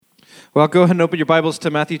Well, go ahead and open your Bibles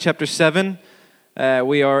to Matthew chapter 7.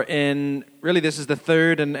 We are in, really this is the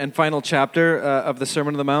third and final chapter of the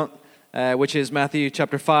Sermon on the Mount, which is Matthew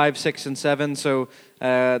chapter 5, 6, and 7. So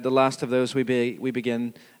the last of those we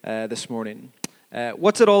begin this morning.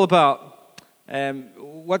 What's it all about?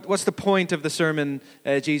 What's the point of the sermon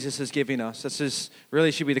Jesus is giving us? This is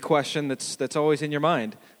really should be the question that's always in your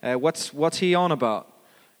mind. What's he on about?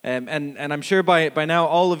 And I'm sure by now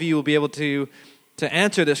all of you will be able to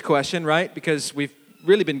answer this question, right? Because we've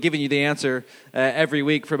really been giving you the answer every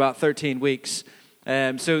week for about 13 weeks.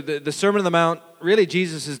 So the Sermon on the Mount, really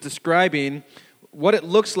Jesus is describing what it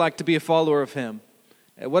looks like to be a follower of Him,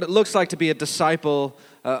 what it looks like to be a disciple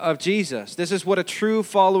of Jesus. This is what a true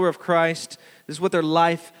follower of Christ, this is what their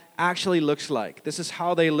life actually looks like. This is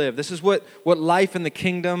how they live. This is what life in the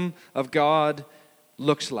kingdom of God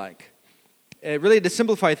looks like. Really, to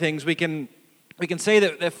simplify things, we can say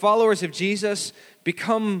that followers of Jesus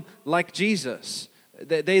become like Jesus.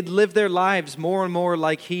 They live their lives more and more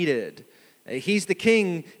like He did. He's the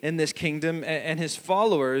king in this kingdom, and His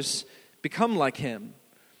followers become like Him.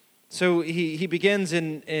 So he begins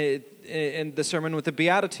in the sermon with the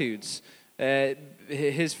Beatitudes.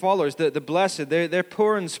 His followers, the blessed, they're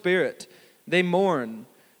poor in spirit. They mourn.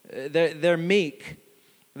 They're meek.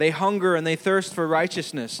 They hunger and they thirst for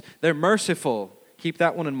righteousness. They're merciful. Keep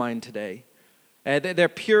that one in mind today. They're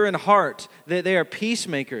pure in heart. They are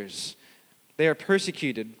peacemakers. They are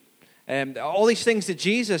persecuted. And all these things that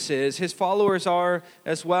Jesus is, His followers are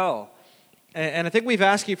as well. And I think we've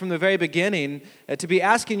asked you from the very beginning to be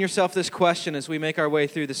asking yourself this question as we make our way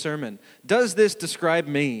through the sermon. Does this describe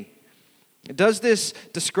me? Does this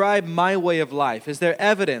describe my way of life? Is there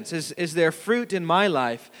evidence? Is there fruit in my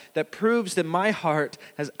life that proves that my heart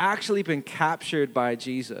has actually been captured by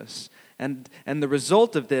Jesus? And the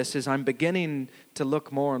result of this is I'm beginning to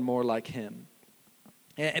look more and more like Him.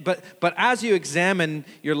 But as you examine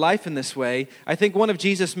your life in this way, I think one of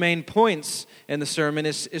Jesus' main points in the sermon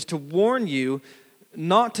is to warn you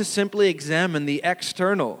not to simply examine the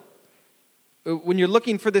external. When you're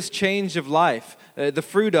looking for this change of life, the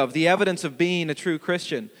fruit of, the evidence of being a true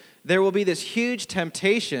Christian, there will be this huge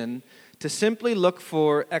temptation to simply look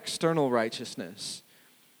for external righteousness.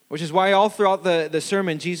 Which is why all throughout the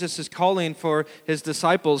sermon, Jesus is calling for His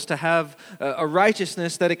disciples to have a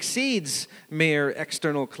righteousness that exceeds mere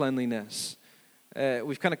external cleanliness.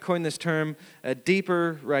 We've kind of coined this term, a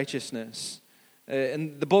deeper righteousness.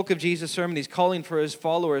 In the bulk of Jesus' sermon, He's calling for His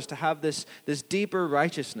followers to have this deeper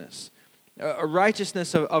righteousness. A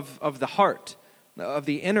righteousness of the heart, of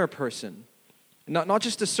the inner person. Not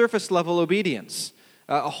just a surface level obedience,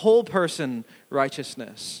 a whole person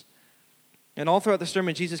righteousness. And all throughout the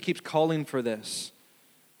sermon, Jesus keeps calling for this.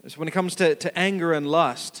 So when it comes to anger and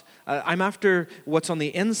lust, I'm after what's on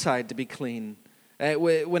the inside to be clean.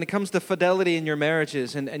 When it comes to fidelity in your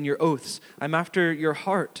marriages and your oaths, I'm after your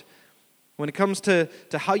heart. When it comes to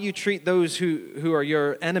how you treat those who are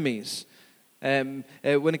your enemies, when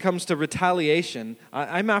it comes to retaliation,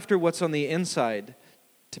 I'm after what's on the inside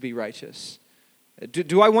to be righteous.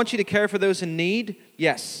 Do I want you to care for those in need?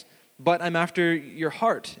 Yes, but I'm after your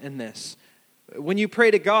heart in this. When you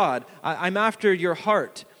pray to God, I'm after your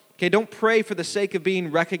heart. Okay, don't pray for the sake of being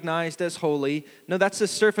recognized as holy. No, that's a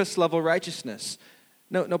surface level righteousness.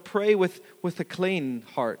 No, pray with a clean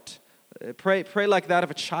heart. Pray like that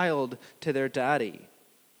of a child to their daddy.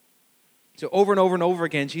 So over and over and over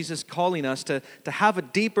again, Jesus is calling us to have a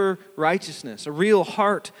deeper righteousness, a real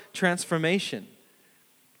heart transformation.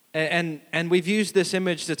 And we've used this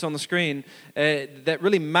image that's on the screen that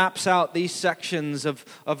really maps out these sections of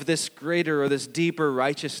this greater or this deeper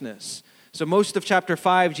righteousness. So most of chapter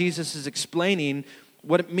 5, Jesus is explaining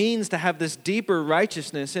what it means to have this deeper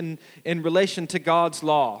righteousness in relation to God's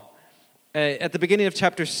law. At the beginning of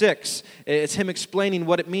chapter 6, it's Him explaining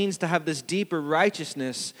what it means to have this deeper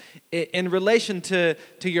righteousness in relation to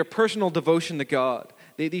your personal devotion to God.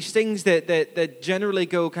 These things that generally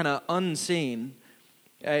go kind of unseen.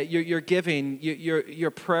 Your giving,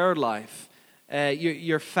 your prayer life,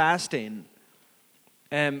 your fasting.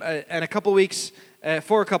 And for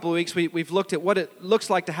a couple of weeks, we've looked at what it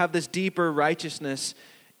looks like to have this deeper righteousness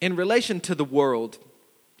in relation to the world.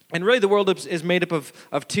 And really the world is made up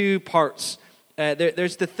of two parts.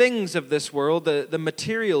 There's the things of this world, the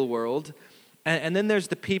material world, and then there's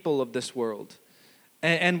the people of this world.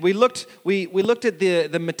 And we looked at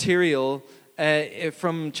the material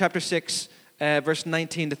from chapter 6, verse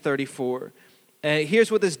 19 to 34.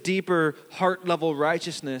 Here's what this deeper heart-level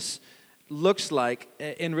righteousness looks like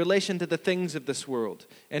in relation to the things of this world,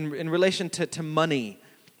 in relation to money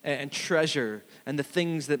and treasure and the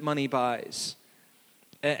things that money buys.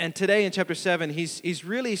 And today in chapter 7,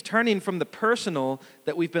 he's turning from the personal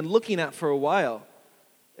that we've been looking at for a while,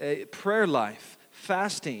 prayer life,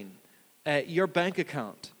 fasting, your bank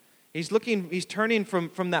account. He's turning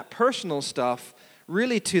from that personal stuff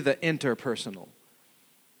really to the interpersonal,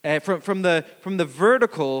 from the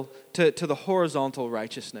vertical to the horizontal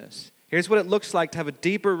righteousness. Here's what it looks like to have a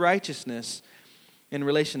deeper righteousness in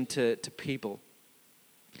relation to people.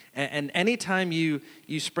 And anytime you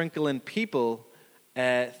sprinkle in people,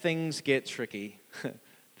 things get tricky.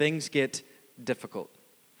 Things get difficult.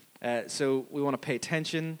 So we want to pay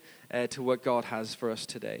attention to what God has for us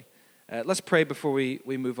today. Let's pray before we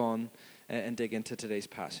move on and dig into today's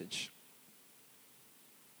passage.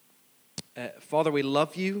 Father, we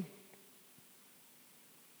love you.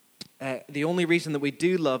 The only reason that we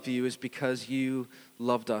do love you is because you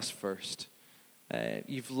loved us first.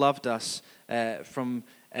 You've loved us from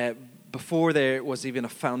before there was even a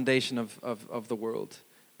foundation of the world.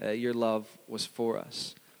 Your love was for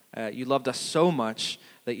us. You loved us so much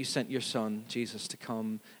that you sent your Son, Jesus, to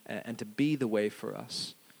come and to be the way for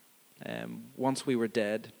us. Once we were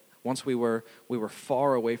dead, once we were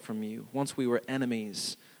far away from you, once we were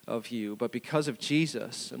enemies of you, but because of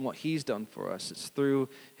Jesus and what he's done for us, it's through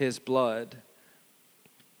his blood,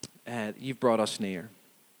 you've brought us near.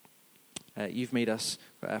 You've made us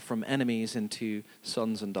from enemies into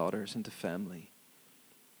sons and daughters, into family.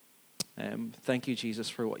 Thank you, Jesus,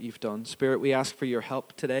 for what you've done. Spirit, we ask for your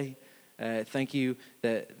help today. Thank you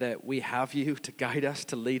that we have you to guide us,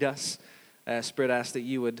 to lead us. Spirit, I ask that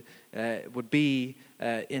you would be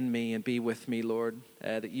in me and be with me, Lord.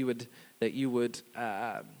 That you would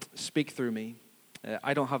speak through me.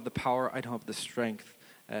 I don't have the power. I don't have the strength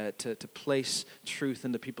to place truth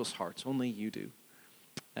into people's hearts. Only you do.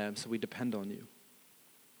 So we depend on you.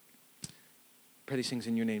 Pray these things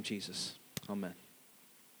in your name, Jesus. Amen.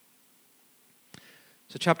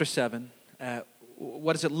 So chapter 7,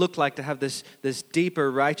 what does it look like to have this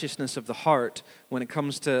deeper righteousness of the heart when it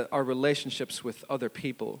comes to our relationships with other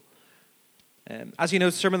people? As you know,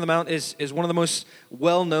 Sermon on the Mount is one of the most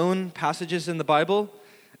well-known passages in the Bible.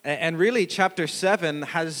 And really, chapter 7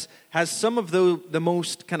 has some of the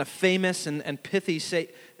most kind of famous and pithy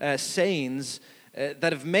sayings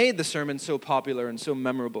that have made the sermon so popular and so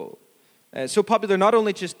memorable. So popular not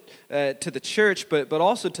only just to the church, but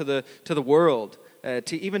also to the world,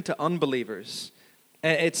 even to unbelievers.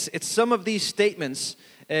 It's some of these statements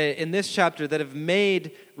in this chapter that have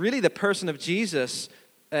made really the person of Jesus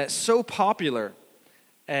so popular.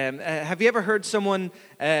 Have you ever heard someone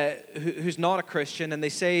who's not a Christian and they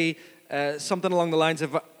say something along the lines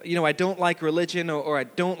of, I don't like religion or I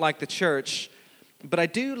don't like the church, but I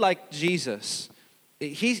do like Jesus.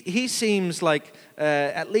 He seems like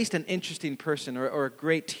at least an interesting person or a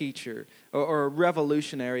great teacher or a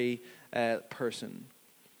revolutionary person.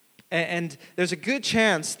 And there's a good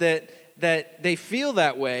chance that they feel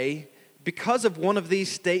that way because of one of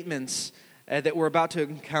these statements that we're about to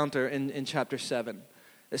encounter in chapter 7.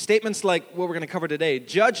 Statements like what we're going to cover today: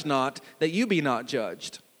 judge not, that you be not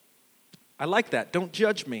judged. I like that. Don't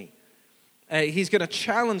judge me. He's going to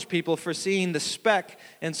challenge people for seeing the speck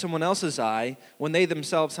in someone else's eye when they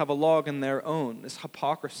themselves have a log in their own. This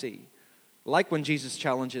hypocrisy. Like when Jesus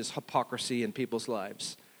challenges hypocrisy in people's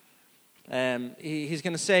lives. He's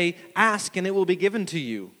going to say, ask and it will be given to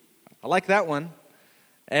you. I like that one.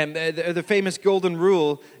 And the famous golden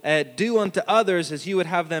rule, do unto others as you would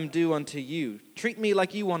have them do unto you. Treat me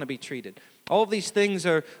like you want to be treated. All of these things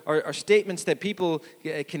are statements that people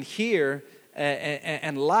can hear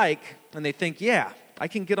and like, and they think, yeah, I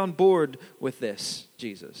can get on board with this,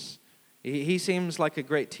 Jesus. He seems like a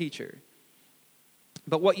great teacher.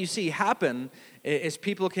 But what you see happen is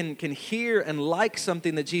people can hear and like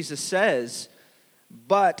something that Jesus says,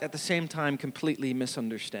 but at the same time completely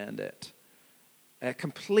misunderstand it.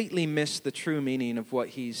 Completely miss the true meaning of what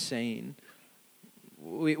he's saying.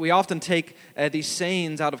 We often take these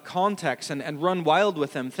sayings out of context and run wild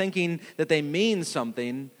with them, thinking that they mean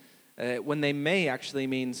something when they may actually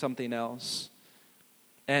mean something else.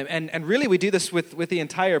 And really we do this with the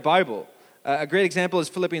entire Bible. A great example is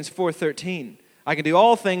Philippians 4:13. I can do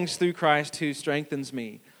all things through Christ who strengthens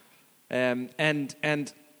me. Athletes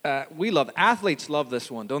love this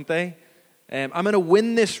one, don't they? I'm going to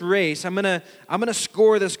win this race. I'm going to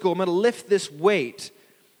score this goal. I'm going to lift this weight.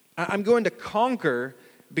 I'm going to conquer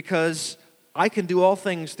because I can do all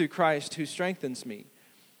things through Christ who strengthens me.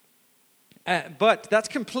 But that's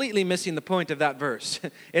completely missing the point of that verse.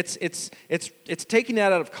 It's taking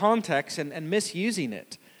that out of context and misusing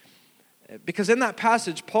it. Because in that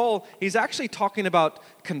passage, Paul, he's actually talking about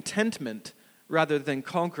contentment rather than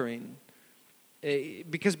conquering.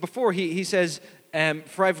 Because before he says,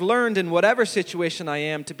 For I've learned in whatever situation I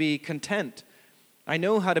am to be content. I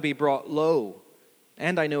know how to be brought low,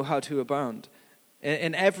 and I know how to abound.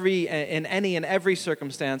 In any and every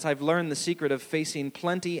circumstance, I've learned the secret of facing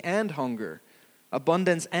plenty and hunger,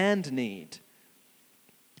 abundance and need.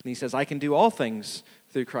 And he says, I can do all things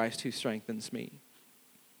through Christ who strengthens me.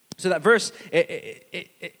 So that verse,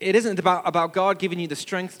 it isn't about God giving you the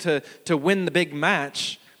strength to win the big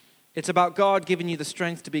match. It's about God giving you the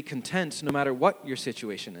strength to be content no matter what your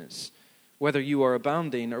situation is, whether you are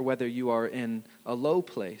abounding or whether you are in a low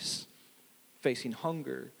place, facing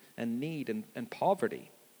hunger and need and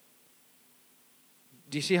poverty.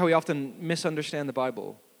 Do you see how we often misunderstand the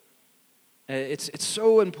Bible? It's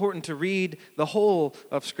so important to read the whole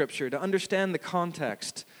of Scripture, to understand the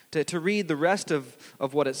context, to read the rest of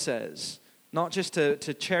what it says, not just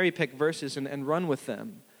to cherry pick verses and run with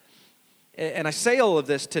them. And I say all of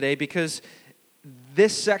this today because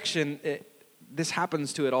this section, this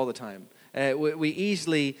happens to it all the time. We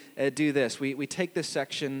easily do this. We take this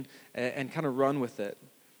section and kind of run with it.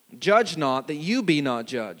 Judge not, that you be not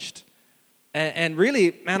judged. And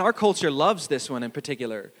really, man, our culture loves this one in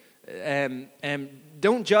particular.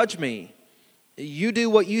 Don't judge me. You do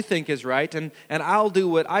what you think is right, and I'll do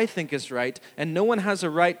what I think is right. And no one has a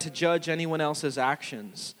right to judge anyone else's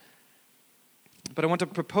actions. But I want to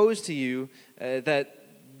propose to you that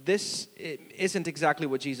this isn't exactly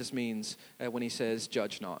what Jesus means when he says,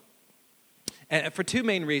 judge not. And for two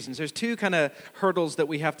main reasons. There's two kind of hurdles that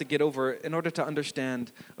we have to get over in order to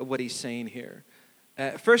understand what he's saying here.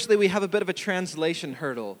 Firstly, we have a bit of a translation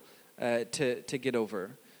hurdle to get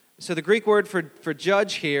over. So the Greek word for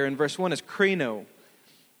judge here in verse 1 is krino.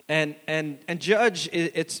 And judge,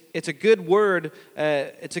 it's a good word,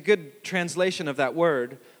 it's a good translation of that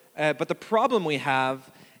word. But the problem we have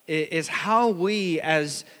is how we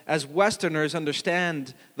as Westerners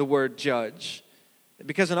understand the word judge.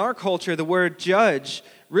 Because in our culture, the word judge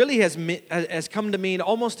really has come to mean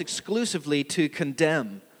almost exclusively to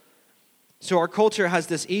condemn. So our culture has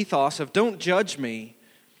this ethos of don't judge me,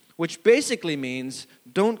 which basically means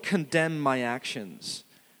don't condemn my actions.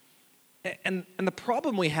 And the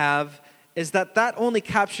problem we have is that only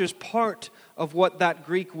captures part of what that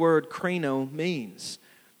Greek word krino means,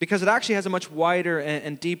 because it actually has a much wider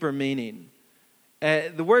and deeper meaning.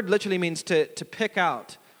 The word literally means to pick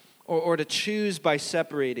out or to choose by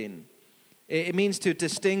separating. It means to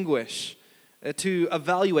distinguish, to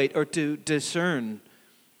evaluate, or to discern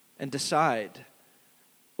and decide,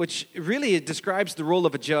 which really describes the role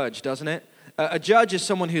of a judge, doesn't it? A judge is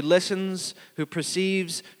someone who listens, who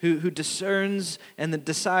perceives, who discerns, and then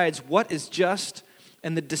decides what is just,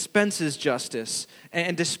 and then dispenses justice.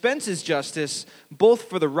 And dispenses justice both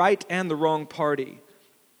for the right and the wrong party.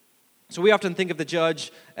 So we often think of the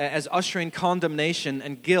judge as ushering condemnation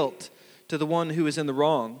and guilt to the one who is in the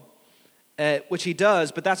wrong, which he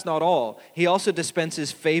does, but that's not all. He also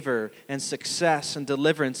dispenses favor and success and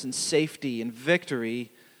deliverance and safety and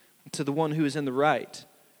victory to the one who is in the right.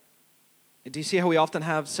 Do you see how we often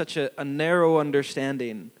have such a narrow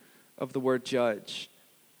understanding of the word judge?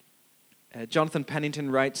 Jonathan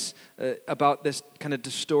Pennington writes about this kind of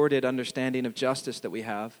distorted understanding of justice that we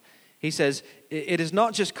have. He says, it is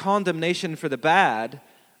not just condemnation for the bad,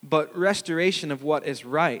 but restoration of what is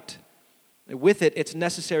right. With it, its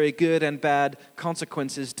necessary good and bad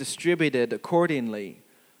consequences distributed accordingly.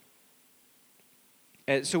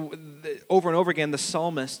 So over and over again, the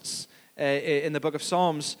psalmists in the book of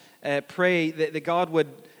Psalms pray that God would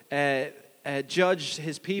judge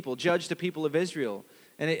his people, judge the people of Israel.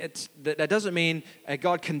 And that doesn't mean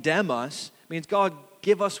God condemn us. It means God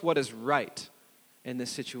give us what is right in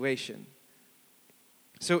this situation.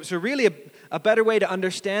 So really a better way to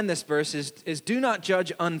understand this verse is do not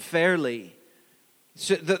judge unfairly.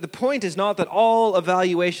 So the point is not that all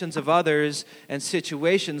evaluations of others and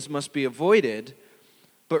situations must be avoided,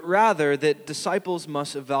 but rather that disciples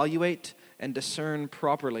must evaluate and discern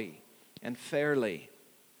properly and fairly.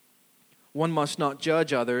 One must not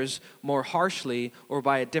judge others more harshly or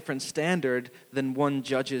by a different standard than one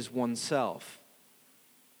judges oneself.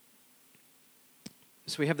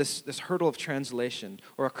 So we have this hurdle of translation,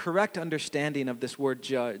 or a correct understanding of this word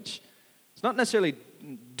judge. It's not necessarily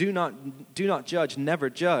do not judge, never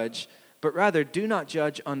judge, but rather do not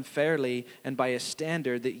judge unfairly and by a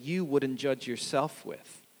standard that you wouldn't judge yourself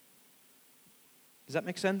with. Does that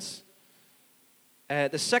make sense?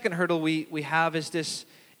 The second hurdle we have is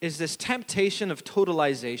this temptation of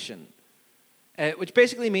totalization, which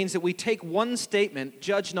basically means that we take one statement,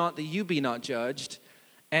 judge not that you be not judged,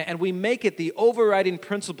 and we make it the overriding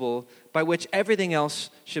principle by which everything else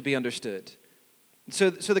should be understood. So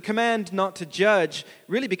the command not to judge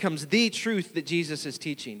really becomes the truth that Jesus is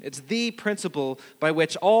teaching. It's the principle by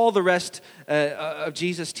which all the rest of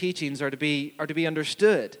Jesus' teachings are to be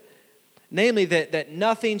understood. Namely, that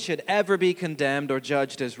nothing should ever be condemned or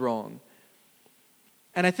judged as wrong.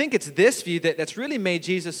 And I think it's this view that's really made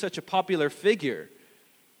Jesus such a popular figure.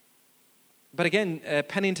 But again,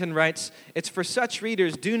 Pennington writes, "It's for such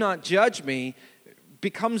readers, do not judge me,"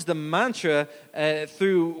 becomes the mantra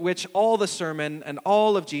through which all the sermon and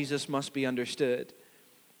all of Jesus must be understood.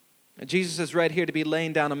 Jesus is right here to be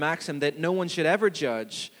laying down a maxim that no one should ever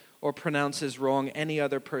judge or pronounce as wrong any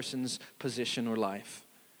other person's position or life.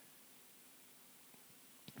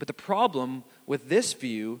 But the problem with this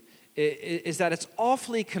view is that it's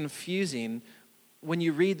awfully confusing when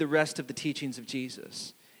you read the rest of the teachings of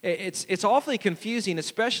Jesus. It's awfully confusing,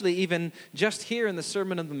 especially even just here in the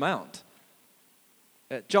Sermon on the Mount.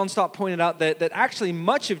 John Stott pointed out that actually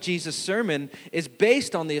much of Jesus' sermon is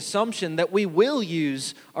based on the assumption that we will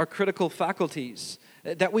use our critical faculties,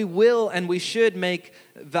 that we will and we should make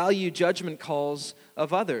value judgment calls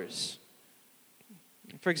of others.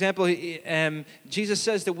 For example, Jesus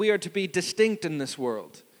says that we are to be distinct in this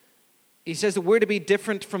world. He says that we're to be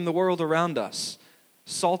different from the world around us.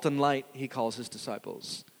 Salt and light, he calls his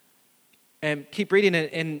disciples. And keep reading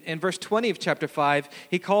it in verse 20 of chapter 5.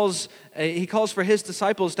 He calls for his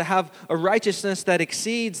disciples to have a righteousness that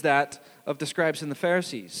exceeds that of the scribes and the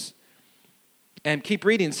Pharisees. And keep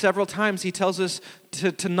reading. Several times he tells us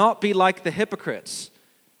to not be like the hypocrites.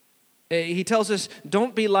 He tells us,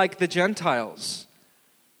 don't be like the Gentiles.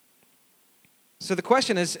 So the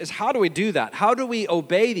question is how do we do that? How do we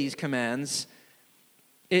obey these commands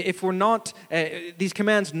if we're not, these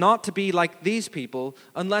commands not to be like these people,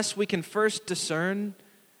 unless we can first discern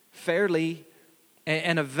fairly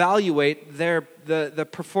and evaluate the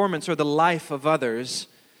performance or the life of others,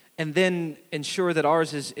 and then ensure that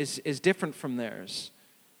ours is different from theirs?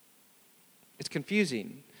 It's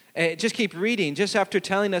confusing. Just keep reading. Just after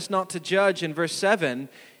telling us not to judge in verse 7,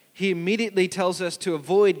 he immediately tells us to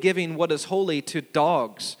avoid giving what is holy to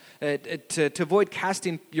dogs, to avoid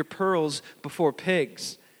casting your pearls before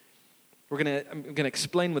pigs. I'm going to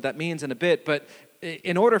explain what that means in a bit, but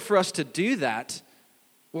in order for us to do that,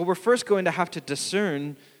 well, we're first going to have to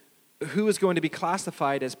discern who is going to be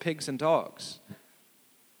classified as pigs and dogs.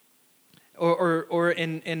 Or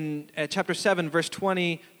in chapter 7, verse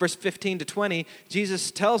 15 to 20,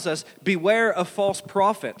 Jesus tells us, beware of false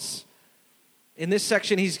prophets. In this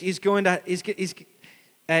section, he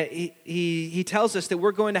tells us that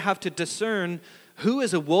we're going to have to discern who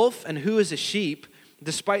is a wolf and who is a sheep,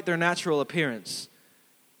 despite their natural appearance.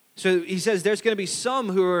 So he says there's going to be some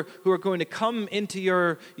who are going to come into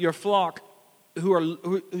your flock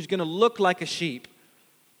who's going to look like a sheep,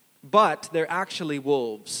 but they're actually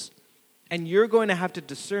wolves. And you're going to have to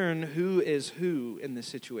discern who is who in this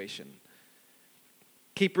situation.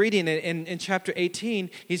 Keep reading. In chapter 18,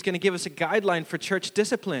 he's going to give us a guideline for church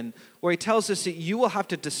discipline, where he tells us that you will have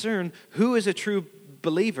to discern who is a true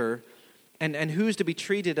believer and who's to be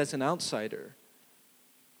treated as an outsider.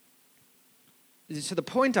 So the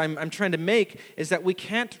point I'm trying to make is that we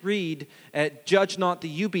can't read judge not that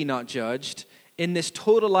you be not judged in this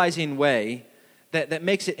totalizing way that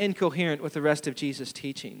makes it incoherent with the rest of Jesus'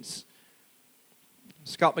 teachings.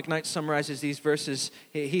 Scott McKnight summarizes these verses.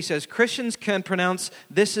 He says, Christians can pronounce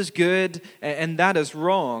this is good and that is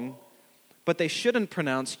wrong, but they shouldn't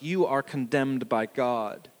pronounce you are condemned by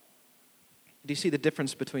God. Do you see the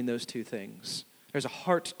difference between those two things? There's a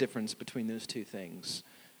heart difference between those two things.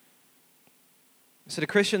 So the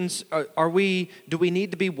Christians, do we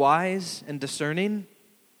need to be wise and discerning?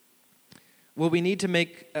 Will we need to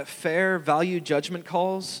make fair value judgment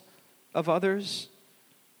calls of others?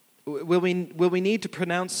 Will we need to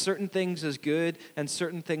pronounce certain things as good and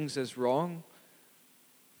certain things as wrong?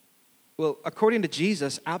 Well, according to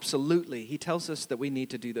Jesus, absolutely. He tells us that we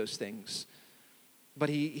need to do those things. But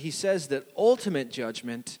he says that ultimate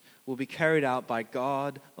judgment will be carried out by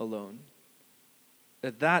God alone.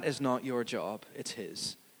 That is not your job, it's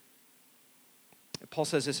his. Paul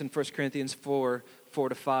says this in 1 Corinthians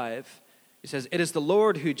 4:4-5. He says, it is the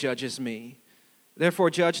Lord who judges me. Therefore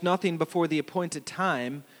judge nothing before the appointed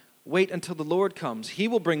time. Wait until the Lord comes. He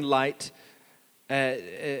will bring light.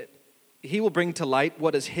 He will bring to light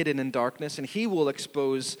what is hidden in darkness, and he will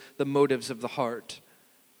expose the motives of the heart.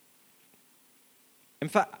 In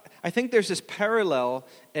fact, I think there's this parallel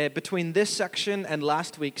between this section and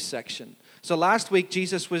last week's section. So last week,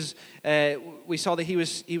 Jesus we saw that he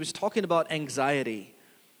was talking about anxiety.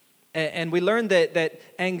 And we learned that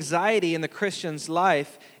anxiety in the Christian's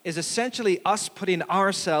life is essentially us putting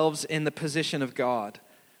ourselves in the position of God.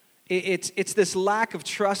 It's this lack of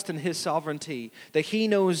trust in his sovereignty, that he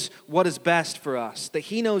knows what is best for us, that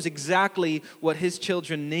he knows exactly what his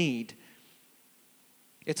children need.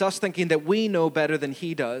 It's us thinking that we know better than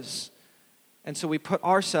he does, and so we put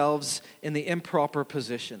ourselves in the improper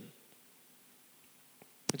position,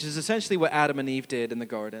 which is essentially what Adam and Eve did in the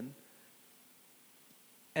garden.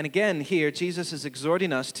 And again, here, Jesus is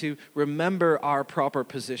exhorting us to remember our proper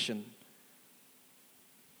position.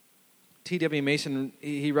 T.W. Mason,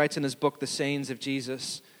 he writes in his book, The Sayings of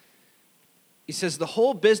Jesus, he says, "The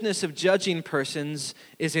whole business of judging persons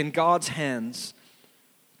is in God's hands,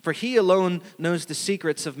 for he alone knows the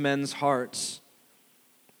secrets of men's hearts.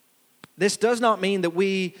 This does not mean that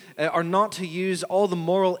we are not to use all the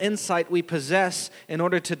moral insight we possess in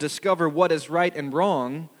order to discover what is right and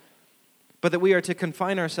wrong, but that we are to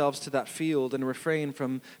confine ourselves to that field and refrain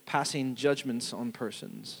from passing judgments on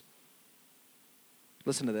persons."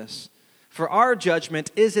 Listen to this. "For our judgment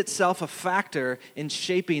is itself a factor in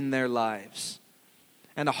shaping their lives,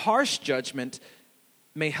 and a harsh judgment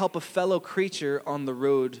may help a fellow creature on the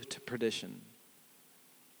road to perdition."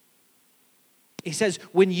 He says,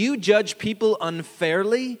 when you judge people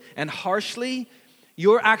unfairly and harshly,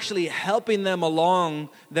 you're actually helping them along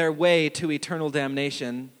their way to eternal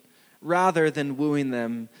damnation rather than wooing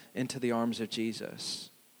them into the arms of Jesus.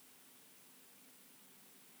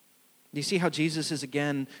 Do you see how Jesus is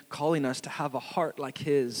again calling us to have a heart like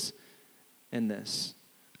his in this?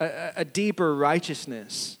 A deeper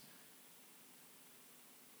righteousness.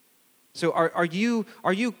 So are you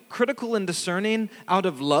critical and discerning out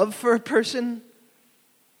of love for a person?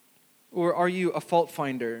 Or are you a fault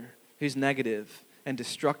finder who's negative and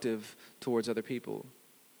destructive towards other people?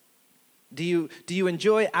 Do you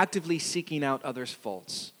enjoy actively seeking out others'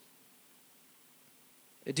 faults?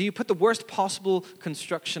 Do you put the worst possible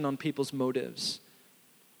construction on people's motives?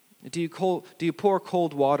 Do you pour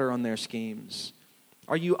cold water on their schemes?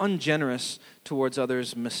 Are you ungenerous towards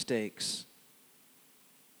others' mistakes?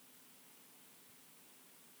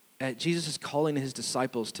 Jesus is calling his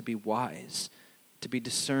disciples to be wise, to be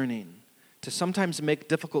discerning, to sometimes make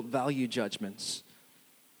difficult value judgments,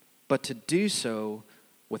 but to do so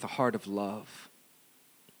with a heart of love,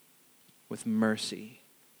 with mercy,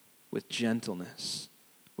 with gentleness,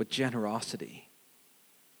 with generosity.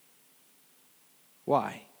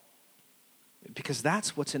 Why? Because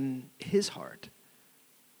that's what's in his heart.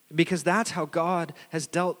 Because that's how God has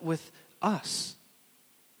dealt with us.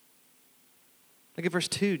 Look at verse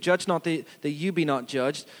 2. "Judge not that you be not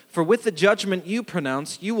judged, for with the judgment you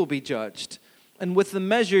pronounce, you will be judged. And with the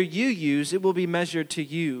measure you use, it will be measured to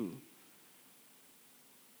you."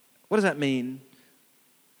 What does that mean?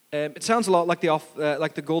 It sounds a lot like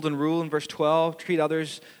the golden rule in verse 12. Treat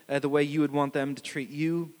others the way you would want them to treat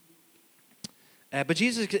you. But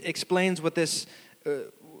Jesus explains what this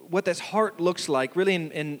heart looks like, really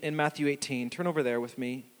in Matthew 18. Turn over there with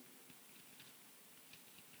me.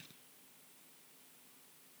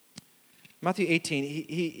 Matthew 18,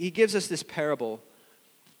 he gives us this parable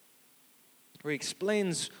where he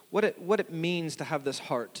explains what it means to have this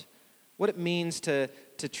heart, what it means to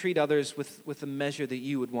treat others with the measure that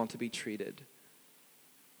you would want to be treated.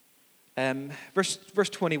 Verse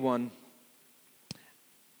 21.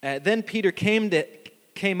 Then Peter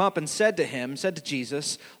came up and said to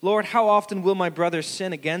Jesus, "Lord, how often will my brother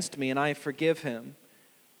sin against me and I forgive him?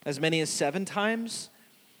 As many as 7 times?"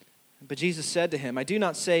 But Jesus said to him, "I do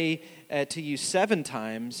not say to you 7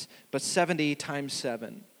 times, but 70 times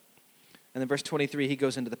 7. And then verse 23, he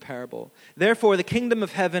goes into the parable. "Therefore, the kingdom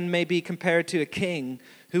of heaven may be compared to a king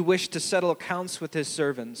who wished to settle accounts with his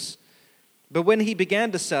servants. But when he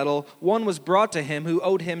began to settle, one was brought to him who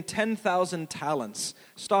owed him 10,000 talents.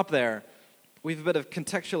 Stop there. We have a bit of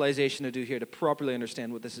contextualization to do here to properly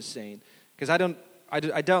understand what this is saying. Because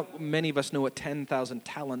I doubt many of us know what 10,000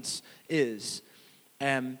 talents is.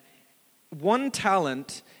 1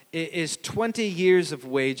 talent is 20 years of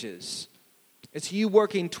wages. It's you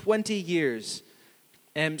working 20 years.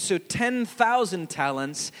 So 10,000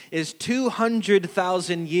 talents is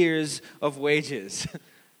 200,000 years of wages.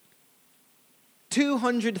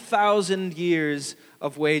 200,000 years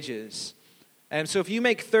of wages. So if you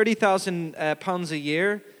make 30,000 pounds a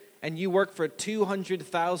year and you work for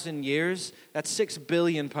 200,000 years, that's 6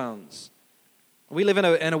 billion pounds. We live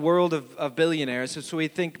in a world of billionaires, so we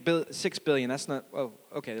think 6 billion. That's not,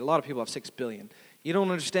 okay, a lot of people have 6 billion. You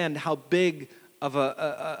don't understand how big of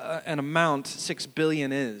an amount 6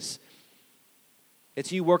 billion is.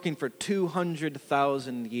 It's you working for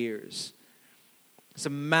 200,000 years. It's a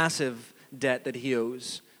massive debt that he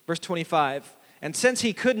owes. Verse 25, "And since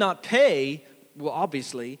he could not pay," well,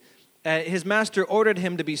 obviously, his master ordered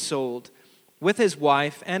him to be sold, with his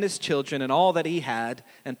wife and his children and all that he had,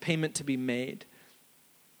 and payment to be made.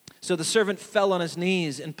 So the servant fell on his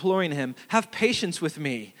knees, imploring him, 'Have patience with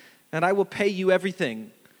me, and I will pay you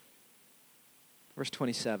everything.' Verse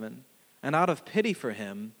 27, and out of pity for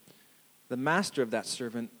him, the master of that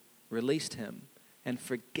servant released him and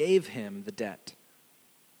forgave him the debt.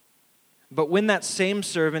 But when that same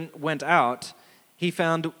servant went out, he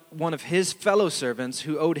found one of his fellow servants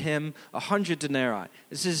who owed him 100 denarii.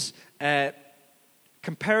 This is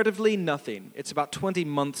comparatively nothing. It's about 20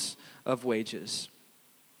 months of wages.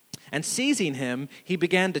 And seizing him, he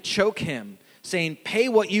began to choke him, saying, 'Pay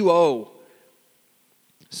what you owe.'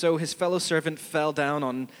 So his fellow servant fell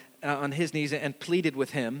down on his knees and pleaded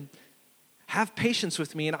with him, 'Have patience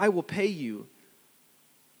with me, and I will pay you.'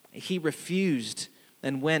 He refused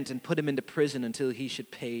and went and put him into prison until he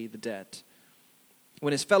should pay the debt.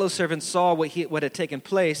 When his fellow servants saw what had taken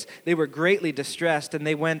place, they were greatly distressed, and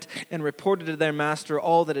they went and reported to their master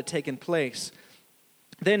all that had taken place.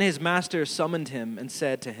 Then his master summoned him and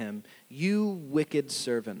said to him, 'You wicked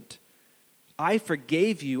servant, I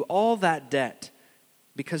forgave you all that debt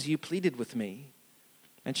because you pleaded with me.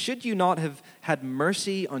 And should you not have had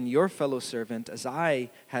mercy on your fellow servant as I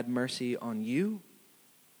had mercy on you?'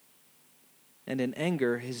 And in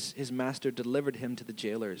anger, his master delivered him to the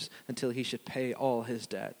jailers until he should pay all his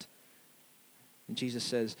debt. And Jesus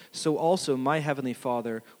says, 'So also my heavenly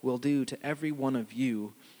Father will do to every one of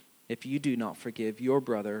you if you do not forgive your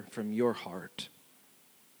brother from your heart.'"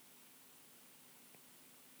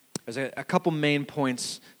 There's a couple main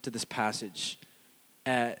points to this passage.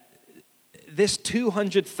 This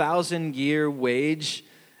 200,000-year wage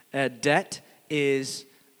debt is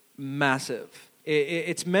massive.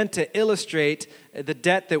 It's meant to illustrate the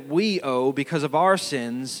debt that we owe because of our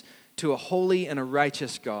sins to a holy and a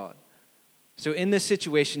righteous God. So in this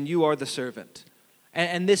situation, you are the servant.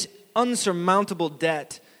 And this unsurmountable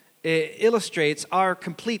debt illustrates our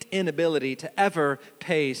complete inability to ever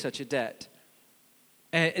pay such a debt.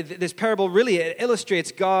 And this parable really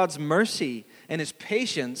illustrates God's mercy and his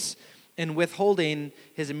patience in withholding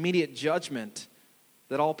his immediate judgment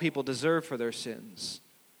that all people deserve for their sins.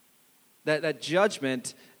 That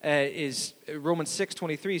judgment is, Romans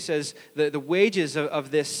 6:23 says, the wages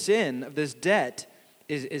of this sin, of this debt,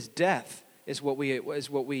 is death, is what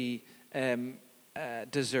we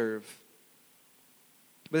deserve.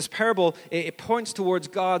 But this parable, it points towards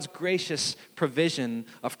God's gracious provision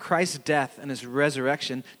of Christ's death and his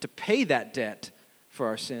resurrection to pay that debt for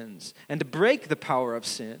our sins and to break the power of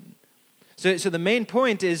sin. So the main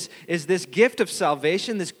point is this gift of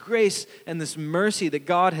salvation, this grace and this mercy that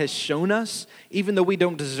God has shown us, even though we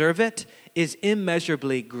don't deserve it, is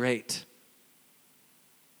immeasurably great.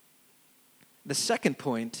 The second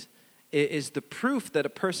point is the proof that a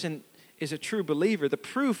person is a true believer, the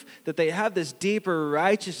proof that they have this deeper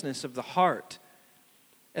righteousness of the heart,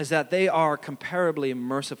 is that they are comparably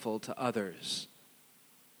merciful to others.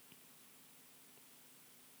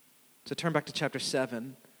 So turn back to chapter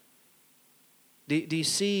 7. Do you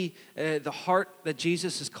see the heart that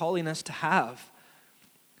Jesus is calling us to have?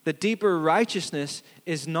 The deeper righteousness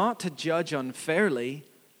is not to judge unfairly.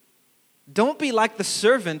 Don't be like the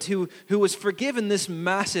servant who was forgiven this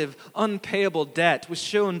massive, unpayable debt, was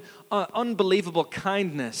shown unbelievable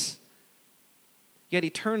kindness. Yet he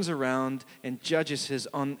turns around and judges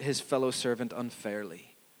his fellow servant unfairly.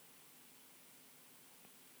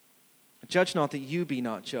 Judge not that you be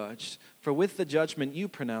not judged, for with the judgment you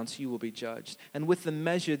pronounce you will be judged, and with the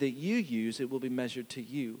measure that you use it will be measured to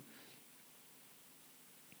you.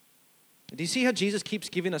 Do you see how Jesus keeps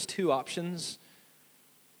giving us two options?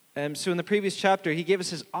 So in the previous chapter, he gave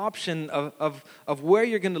us his option of where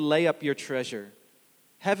you're going to lay up your treasure,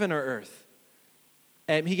 heaven or earth.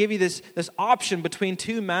 He gave you this option between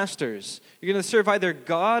two masters. You're going to serve either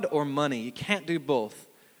God or money. You can't do both.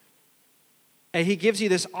 And he gives you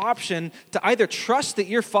this option to either trust that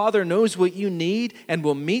your Father knows what you need and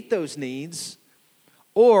will meet those needs,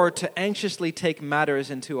 or to anxiously take matters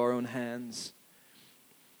into our own hands.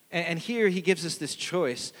 And here he gives us this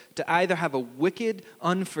choice to either have a wicked,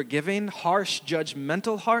 unforgiving, harsh,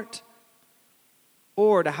 judgmental heart,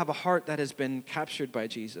 or to have a heart that has been captured by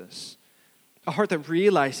Jesus. A heart that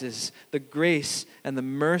realizes the grace and the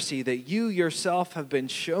mercy that you yourself have been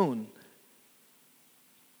shown.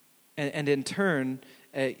 And in turn,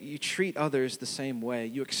 you treat others the same way.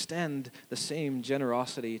 You extend the same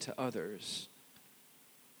generosity to others.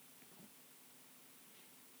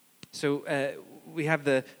 So we have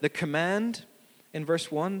the command in verse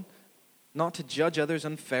 1, not to judge others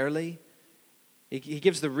unfairly. He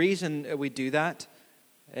gives the reason we do that.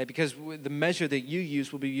 because the measure that you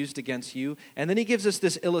use will be used against you. And then he gives us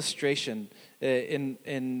this illustration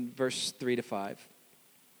in verse 3 to 5.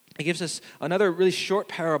 He gives us another really short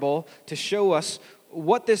parable to show us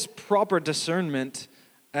what this proper discernment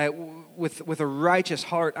with a righteous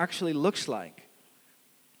heart actually looks like.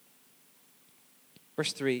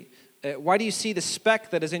 Verse 3, why do you see the speck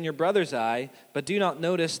that is in your brother's eye, but do not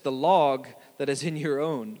notice the log that is in your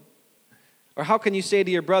own? Or how can you say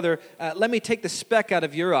to your brother, let me take the speck out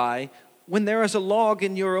of your eye, when there is a log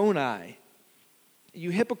in your own eye?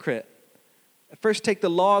 You hypocrite. First take the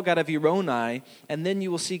log out of your own eye, and then you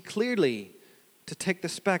will see clearly to take the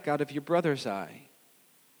speck out of your brother's eye.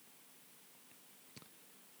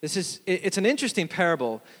 It's an interesting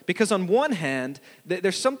parable, because on one hand,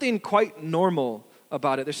 there's something quite normal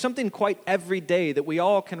about it. There's something quite everyday that we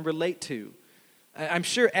all can relate to. I'm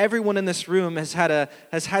sure everyone in this room has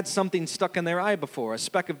had something stuck in their eye before, a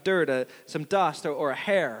speck of dirt, some dust, or a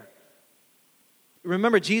hair.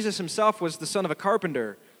 Remember, Jesus himself was the son of a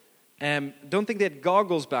carpenter. Don't think they had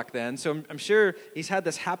goggles back then, so I'm sure he's had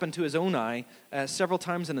this happen to his own eye several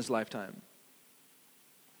times in his lifetime.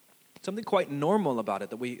 Something quite normal about it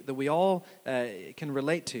that we all can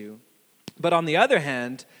relate to. But on the other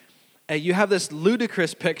hand, you have this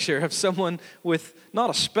ludicrous picture of someone with not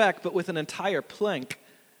a speck, but with an entire plank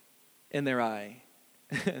in their eye.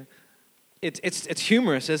 It's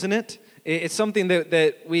humorous, isn't it? It's something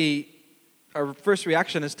that our first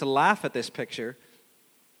reaction is to laugh at this picture.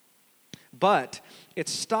 But it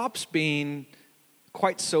stops being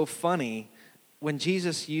quite so funny when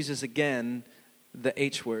Jesus uses again the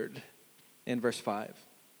H word in verse 5.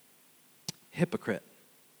 Hypocrite.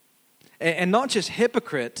 And not just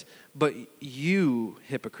hypocrite, but you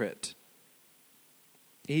hypocrite.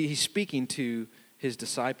 He's speaking to his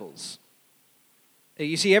disciples.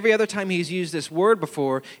 You see, every other time he's used this word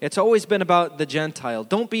before, it's always been about the Gentile.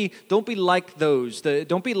 Don't be like those.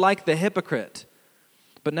 Don't be like the hypocrite.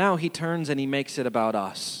 But now he turns and he makes it about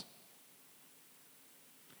us.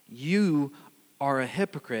 You are a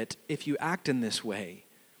hypocrite if you act in this way.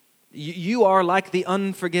 You are like the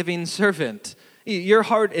unforgiving servant. Your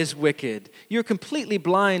heart is wicked. You're completely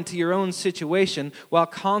blind to your own situation while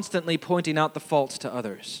constantly pointing out the faults to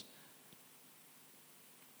others.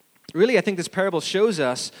 Really, I think this parable shows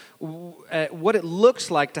us what it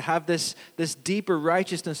looks like to have this deeper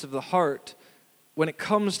righteousness of the heart when it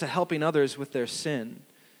comes to helping others with their sin.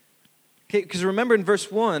 Because remember in verse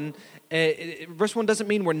 1 doesn't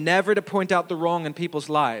mean we're never to point out the wrong in people's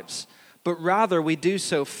lives, but rather we do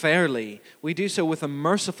so fairly. We do so with a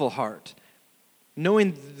merciful heart,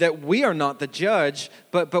 knowing that we are not the judge,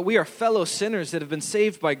 but we are fellow sinners that have been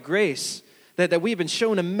saved by grace, that we've been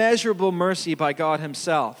shown immeasurable mercy by God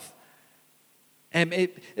himself. And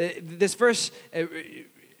this verse,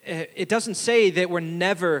 it doesn't say that we're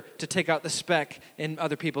never to take out the speck in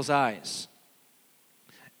other people's eyes.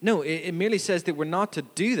 No, it merely says that we're not to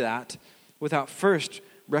do that without first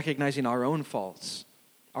recognizing our own faults,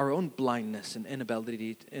 our own blindness and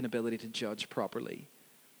inability to judge properly.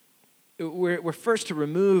 We're first to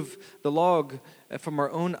remove the log from our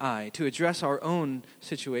own eye, to address our own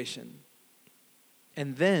situation,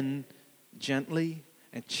 and then gently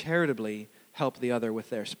and charitably help the other with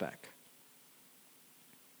their speck.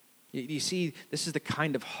 You see, this is the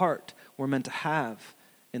kind of heart we're meant to have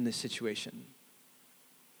in this situation.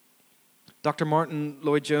 Dr. Martin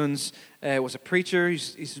Lloyd-Jones was a preacher.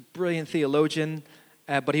 He's a brilliant theologian,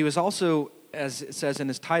 but he was also, as it says in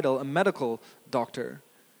his title, a medical doctor.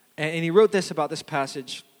 And he wrote this about this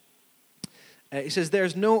passage. He says,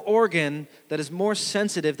 "There's no organ that is more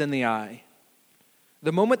sensitive than the eye.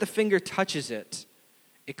 The moment the finger touches it,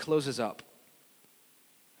 it closes up."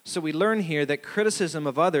 So we learn here that criticism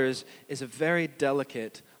of others is a very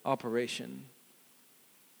delicate operation.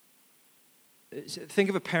 Think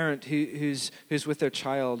of a parent who's with their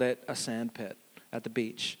child at a sand pit at the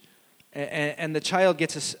beach, and the child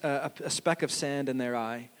gets a speck of sand in their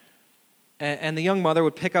eye, and the young mother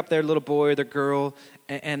would pick up their little boy or their girl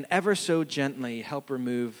and ever so gently help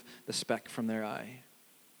remove the speck from their eye.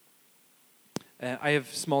 I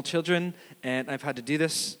have small children, and I've had to do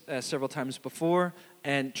this several times before,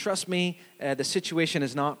 and trust me, the situation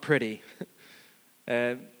is not pretty.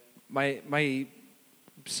 My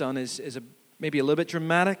son is maybe a little bit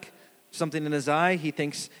dramatic, something in his eye. He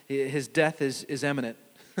thinks his death is imminent.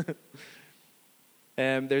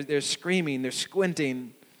 They're screaming, they're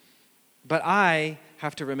squinting. But I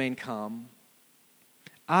have to remain calm.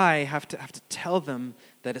 I have to tell them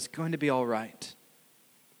that it's going to be all right.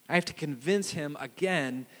 I have to convince him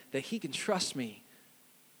again that he can trust me,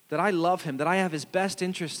 that I love him, that I have his best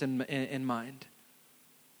interest in mind.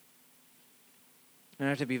 And I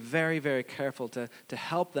have to be very, very careful to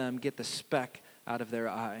help them get the speck out of their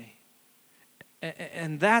eye.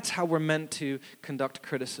 And that's how we're meant to conduct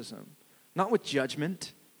criticism. Not with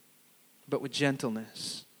judgment, but with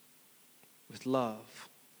gentleness, with love.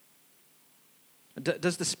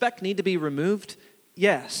 Does the speck need to be removed?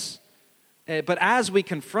 Yes. But as we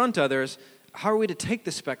confront others, how are we to take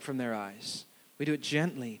the speck from their eyes? We do it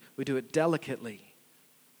gently. We do it delicately.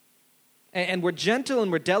 And we're gentle and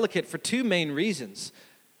we're delicate for two main reasons.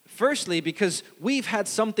 Firstly, because we've had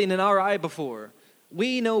something in our eye before.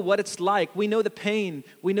 We know what it's like. We know the pain.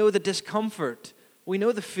 We know the discomfort. We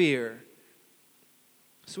know the fear.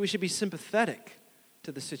 So we should be sympathetic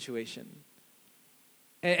to the situation.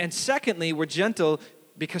 And secondly, we're gentle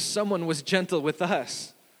because someone was gentle with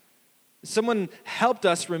us. Someone helped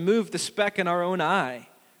us remove the speck in our own eye.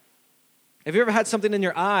 Have you ever had something in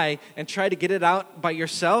your eye and tried to get it out by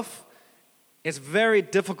yourself? It's very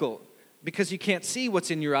difficult because you can't see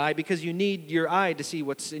what's in your eye because you need your eye to see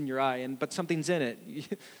what's in your eye, but something's in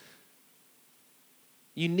it.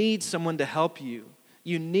 You need someone to help you.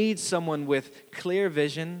 You need someone with clear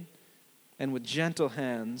vision and with gentle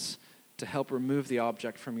hands to help remove the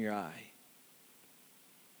object from your eye.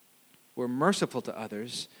 We're merciful to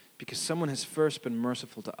others because someone has first been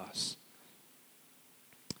merciful to us.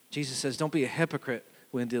 Jesus says, don't be a hypocrite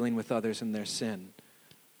when dealing with others in their sin.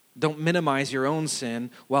 Don't minimize your own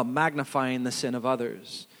sin while magnifying the sin of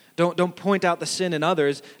others. Don't point out the sin in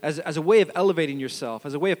others as a way of elevating yourself,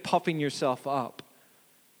 as a way of puffing yourself up.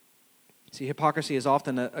 See, hypocrisy is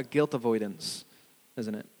often a guilt avoidance,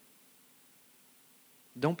 isn't it?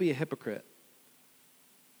 Don't be a hypocrite.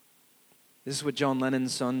 This is what John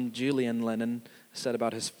Lennon's son, Julian Lennon, said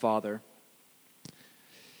about his father.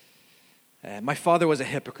 My father was a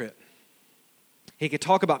hypocrite. He could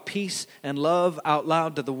talk about peace and love out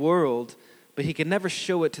loud to the world, but he could never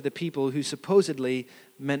show it to the people who supposedly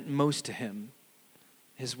meant most to him,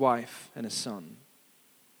 his wife and his son.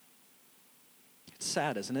 It's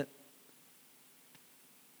sad, isn't it?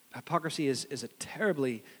 Hypocrisy is a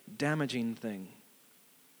terribly damaging thing.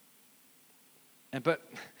 But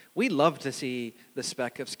we love to see the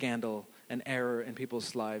speck of scandal and error in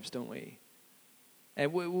people's lives, don't we?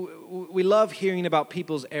 And we love hearing about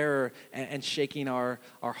people's error and shaking our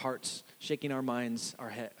hearts, shaking our minds,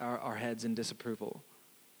 our heads in disapproval.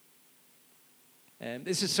 And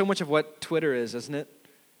this is so much of what Twitter is, isn't it?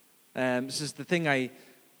 This is the thing I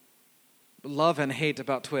love and hate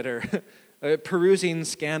about Twitter. Perusing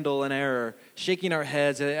scandal and error, shaking our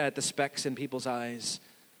heads at the specks in people's eyes,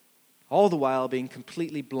 all the while being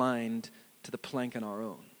completely blind to the plank in our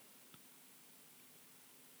own.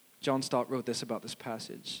 John Stott wrote this about this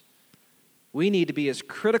passage. We need to be as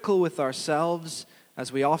critical with ourselves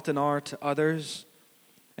as we often are to others,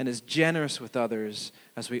 and as generous with others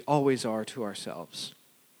as we always are to ourselves.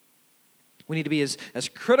 We need to be as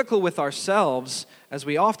critical with ourselves as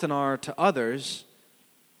we often are to others,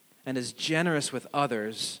 and as generous with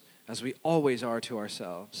others as we always are to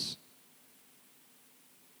ourselves.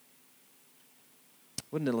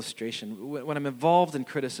 What an illustration. When I'm involved in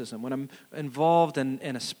criticism, when I'm involved in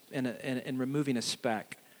removing a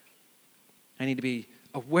speck, I need to be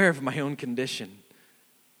aware of my own condition.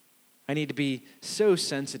 I need to be so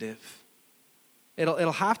sensitive.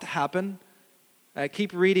 It'll have to happen.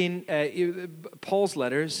 Keep reading Paul's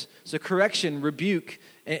letters. So correction, rebuke,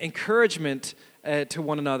 encouragement to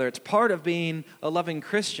one another. It's part of being a loving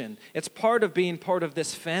Christian. It's part of being part of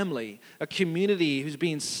this family, a community who's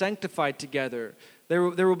being sanctified together.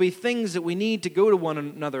 There will be things that we need to go to one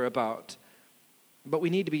another about, but we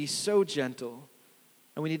need to be so gentle,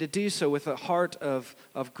 and we need to do so with a heart of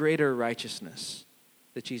greater righteousness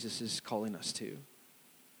that Jesus is calling us to.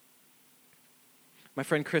 My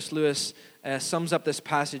friend Chris Lewis sums up this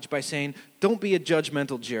passage by saying, don't be a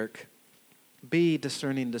judgmental jerk. Be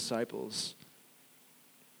discerning disciples.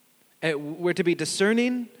 We're to be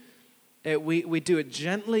discerning. We do it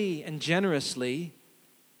gently and generously,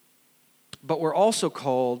 but we're also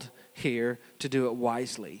called here to do it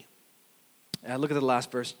wisely. Look at the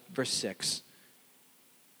last verse 6.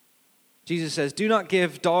 Jesus says, do not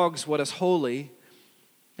give dogs what is holy,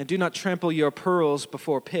 and do not trample your pearls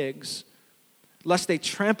before pigs, lest they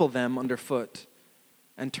trample them underfoot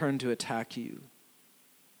and turn to attack you.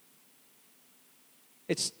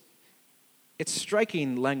 It's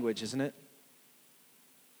striking language, isn't it?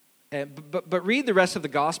 But read the rest of the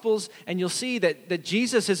Gospels, and you'll see that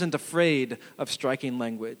Jesus isn't afraid of striking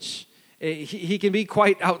language. He can be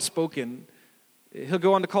quite outspoken. He'll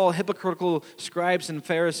go on to call hypocritical scribes and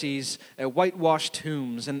Pharisees whitewashed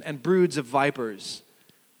tombs and broods of vipers.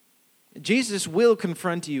 Jesus will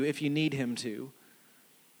confront you if you need him to.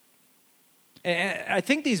 And I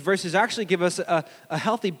think these verses actually give us a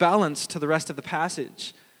healthy balance to the rest of the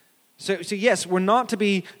passage. So yes, we're not to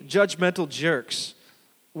be judgmental jerks.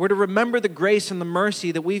 We're to remember the grace and the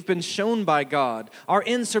mercy that we've been shown by God, our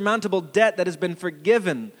insurmountable debt that has been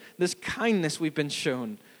forgiven, this kindness we've been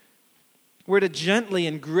shown. We're to gently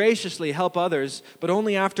and graciously help others, but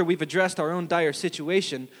only after we've addressed our own dire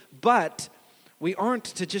situation. But we aren't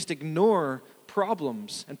to just ignore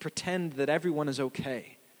problems and pretend that everyone is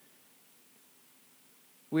okay.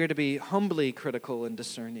 We are to be humbly critical and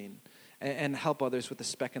discerning and help others with a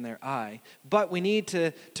speck in their eye. But we need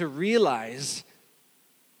to realize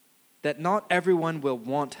that not everyone will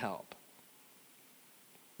want help.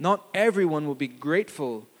 Not everyone will be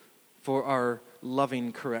grateful for our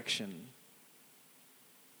loving correction.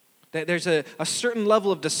 That there's a certain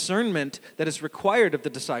level of discernment that is required of the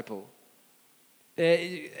disciple.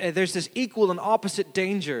 There's this equal and opposite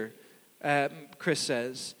danger, Chris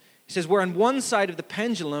says. He says, where on one side of the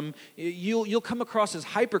pendulum, you'll come across as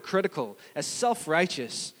hypercritical, as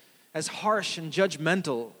self-righteous, as harsh and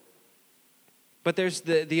judgmental. But there's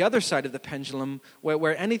the other side of the pendulum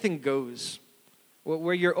where anything goes,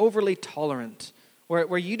 where you're overly tolerant,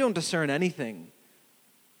 where you don't discern anything.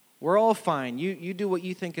 We're all fine. You do what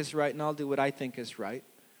you think is right, and I'll do what I think is right.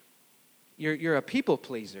 You're a people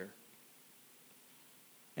pleaser.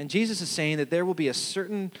 And Jesus is saying that there will be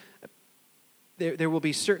certain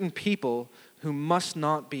people who must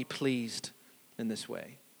not be pleased in this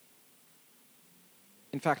way.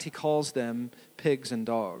 In fact, he calls them pigs and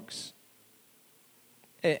dogs.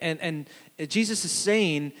 And Jesus is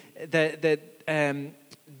saying that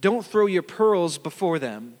don't throw your pearls before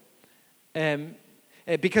them.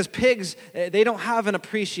 Because pigs, they don't have an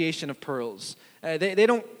appreciation of pearls. They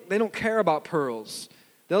don't care about pearls.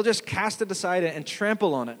 They'll just cast it aside and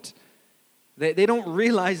trample on it. They don't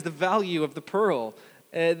realize the value of the pearl.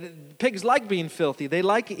 Pigs like being filthy. They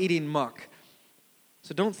like eating muck.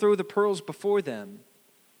 So don't throw the pearls before them.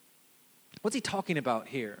 What's he talking about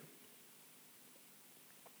here?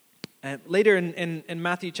 Later in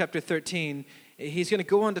Matthew chapter 13, he's going to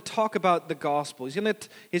go on to talk about the gospel. He's going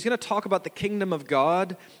to talk about the kingdom of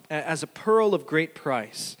God as a pearl of great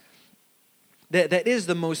price. That is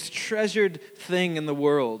the most treasured thing in the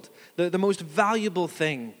world, the most valuable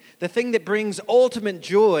thing. The thing that brings ultimate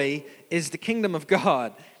joy is the kingdom of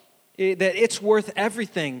God. That it's worth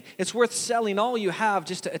everything. It's worth selling all you have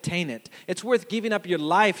just to attain it. It's worth giving up your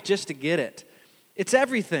life just to get it. It's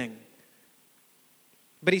everything.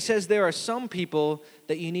 But he says there are some people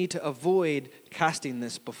that you need to avoid casting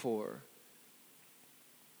this before.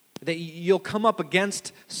 That you'll come up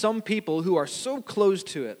against some people who are so close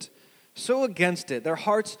to it, so against it. Their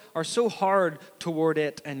hearts are so hard toward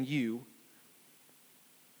it and you,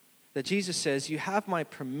 that Jesus says, you have my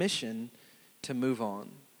permission to move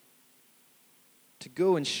on, to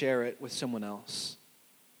go and share it with someone else.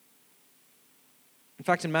 In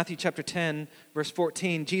fact, in Matthew chapter 10, verse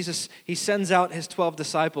 14, Jesus, he sends out his 12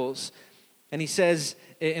 disciples, and he says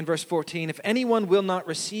in verse 14, if anyone will not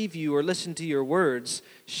receive you or listen to your words,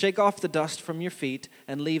 shake off the dust from your feet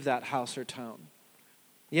and leave that house or town.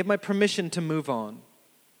 You have my permission to move on.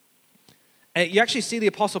 You actually see the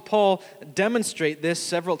Apostle Paul demonstrate this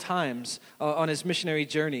several times on his missionary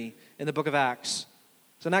journey in the book of Acts.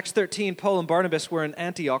 So in Acts 13, Paul and Barnabas were in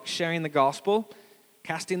Antioch sharing the gospel,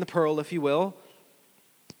 casting the pearl, if you will.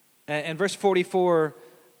 And verse 44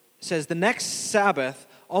 says, the next Sabbath,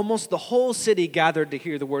 almost the whole city gathered to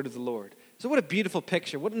hear the word of the Lord. So what a beautiful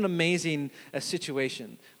picture. What an amazing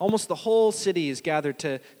situation. Almost the whole city is gathered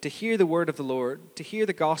to hear the word of the Lord, to hear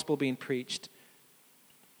the gospel being preached.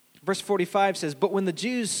 Verse 45 says, but when the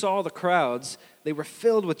Jews saw the crowds, they were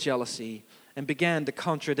filled with jealousy and began to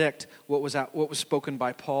contradict what was spoken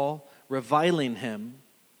by Paul, reviling him.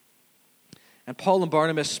 And Paul and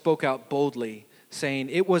Barnabas spoke out boldly, saying,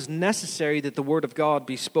 it was necessary that the word of God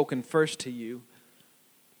be spoken first to you.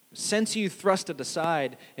 Since you thrust it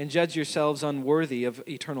aside and judge yourselves unworthy of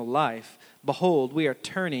eternal life, behold, we are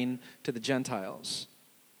turning to the Gentiles.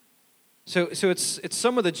 So it's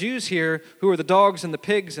some of the Jews here who are the dogs and the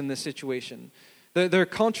pigs in this situation. They're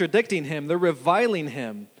contradicting him. They're reviling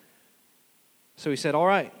him. So he said, all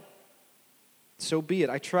right, so be it.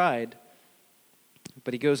 I tried.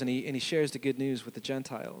 But he goes and he shares the good news with the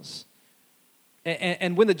Gentiles.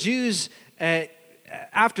 And when the Jews,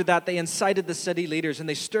 after that, they incited the city leaders and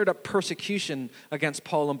they stirred up persecution against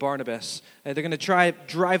Paul and Barnabas. They're going to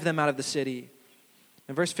drive them out of the city.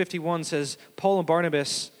 And verse 51 says, Paul and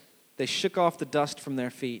Barnabas, they shook off the dust from their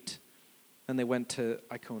feet and they went to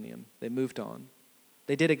Iconium. They moved on.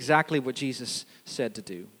 They did exactly what Jesus said to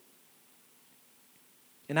do.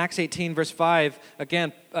 In Acts 18, verse 5,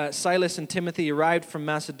 again, Silas and Timothy arrived from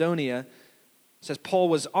Macedonia. It says, Paul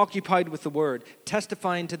was occupied with the word,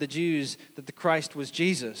 testifying to the Jews that the Christ was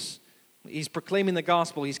Jesus. He's proclaiming the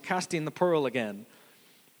gospel. He's casting the pearl again.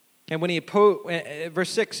 And when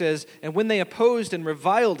verse 6 says, and when they opposed and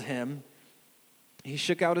reviled him, he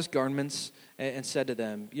shook out his garments and said to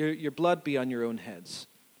them, your blood be on your own heads.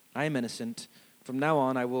 I am innocent. From now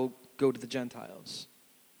on, I will go to the Gentiles.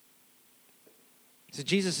 So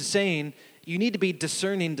Jesus is saying, you need to be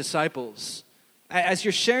discerning disciples. As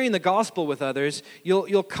you're sharing the gospel with others,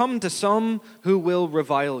 you'll come to some who will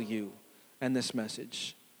revile you and this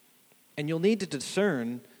message. And you'll need to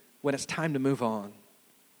discern when it's time to move on.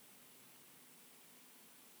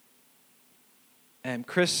 And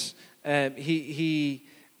Chris, he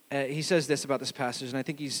says this about this passage, and I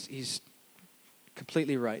think he's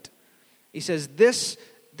completely right. He says this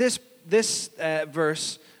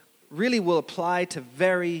verse really will apply to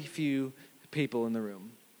very few people in the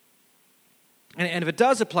room. And if it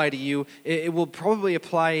does apply to you, it will probably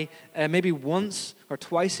apply maybe once or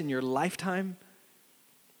twice in your lifetime.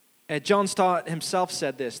 John Stott himself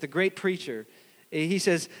said this, the great preacher. He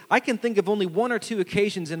says, I can think of only one or two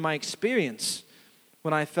occasions in my experience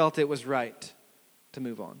when I felt it was right to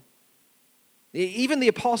move on. Even the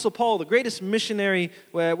Apostle Paul, the greatest missionary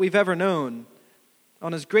we've ever known,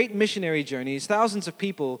 on his great missionary journeys, thousands of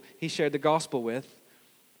people he shared the gospel with.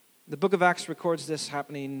 The book of Acts records this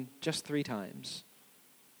happening just 3 times.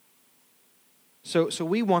 So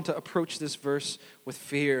we want to approach this verse with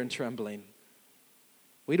fear and trembling.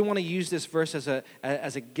 We don't want to use this verse as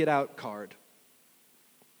a get-out card.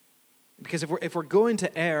 Because if we're going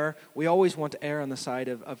to err, we always want to err on the side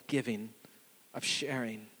of giving, of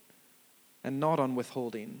sharing, and not on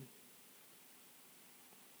withholding.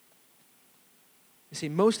 You see,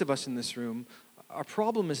 most of us in this room, our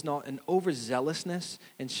problem is not an overzealousness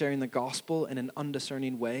in sharing the gospel in an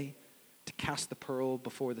undiscerning way, to cast the pearl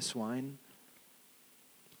before the swine.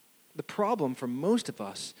 The problem for most of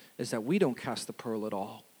us is that we don't cast the pearl at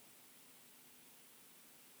all.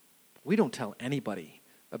 We don't tell anybody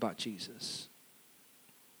about Jesus.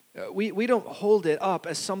 We don't hold it up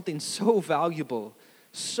as something so valuable,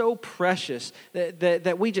 so precious,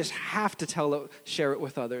 that we just have to share it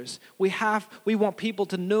with others. We want people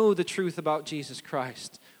to know the truth about Jesus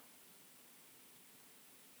Christ.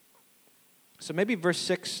 So maybe verse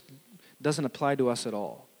 6 doesn't apply to us at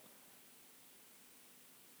all.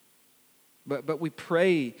 But we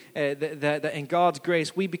pray that in God's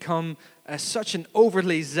grace we become such an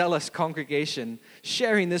overly zealous congregation,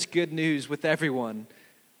 sharing this good news with everyone,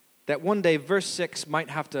 that one day verse 6 might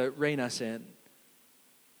have to rein us in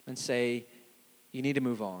and say, you need to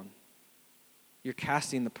move on. You're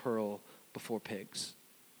casting the pearl before pigs.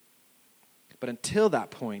 But until that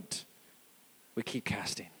point, we keep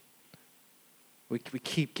casting. We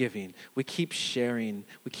keep giving. We keep sharing.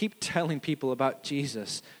 We keep telling people about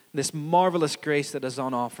Jesus, this marvelous grace that is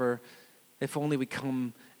on offer, if only we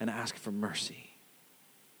come and ask for mercy.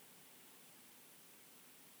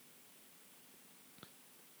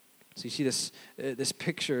 So you see this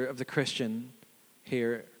picture of the Christian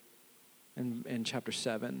here in chapter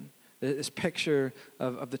 7. This picture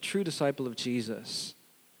of the true disciple of Jesus.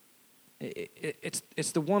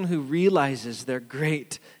 It's the one who realizes their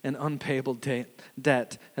great and unpayable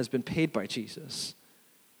debt has been paid by Jesus.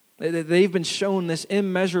 They've been shown this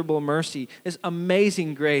immeasurable mercy, this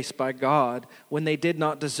amazing grace by God when they did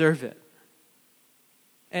not deserve it.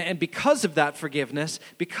 And because of that forgiveness,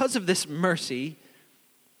 because of this mercy,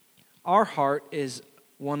 our heart is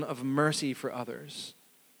one of mercy for others.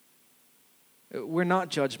 We're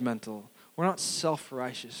not judgmental. We're not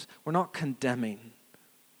self-righteous. We're not condemning.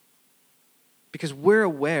 Because we're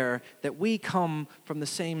aware that we come from the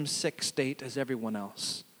same sick state as everyone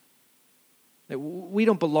else. That we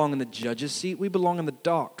don't belong in the judge's seat. We belong in the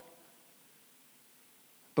dock.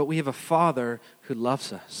 But we have a Father who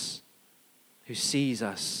loves us, who sees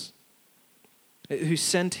us, who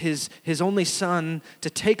sent his only Son to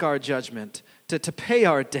take our judgment, to pay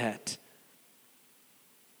our debt.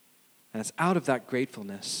 And it's out of that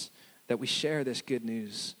gratefulness that we share this good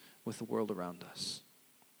news with the world around us.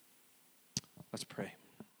 Let's pray.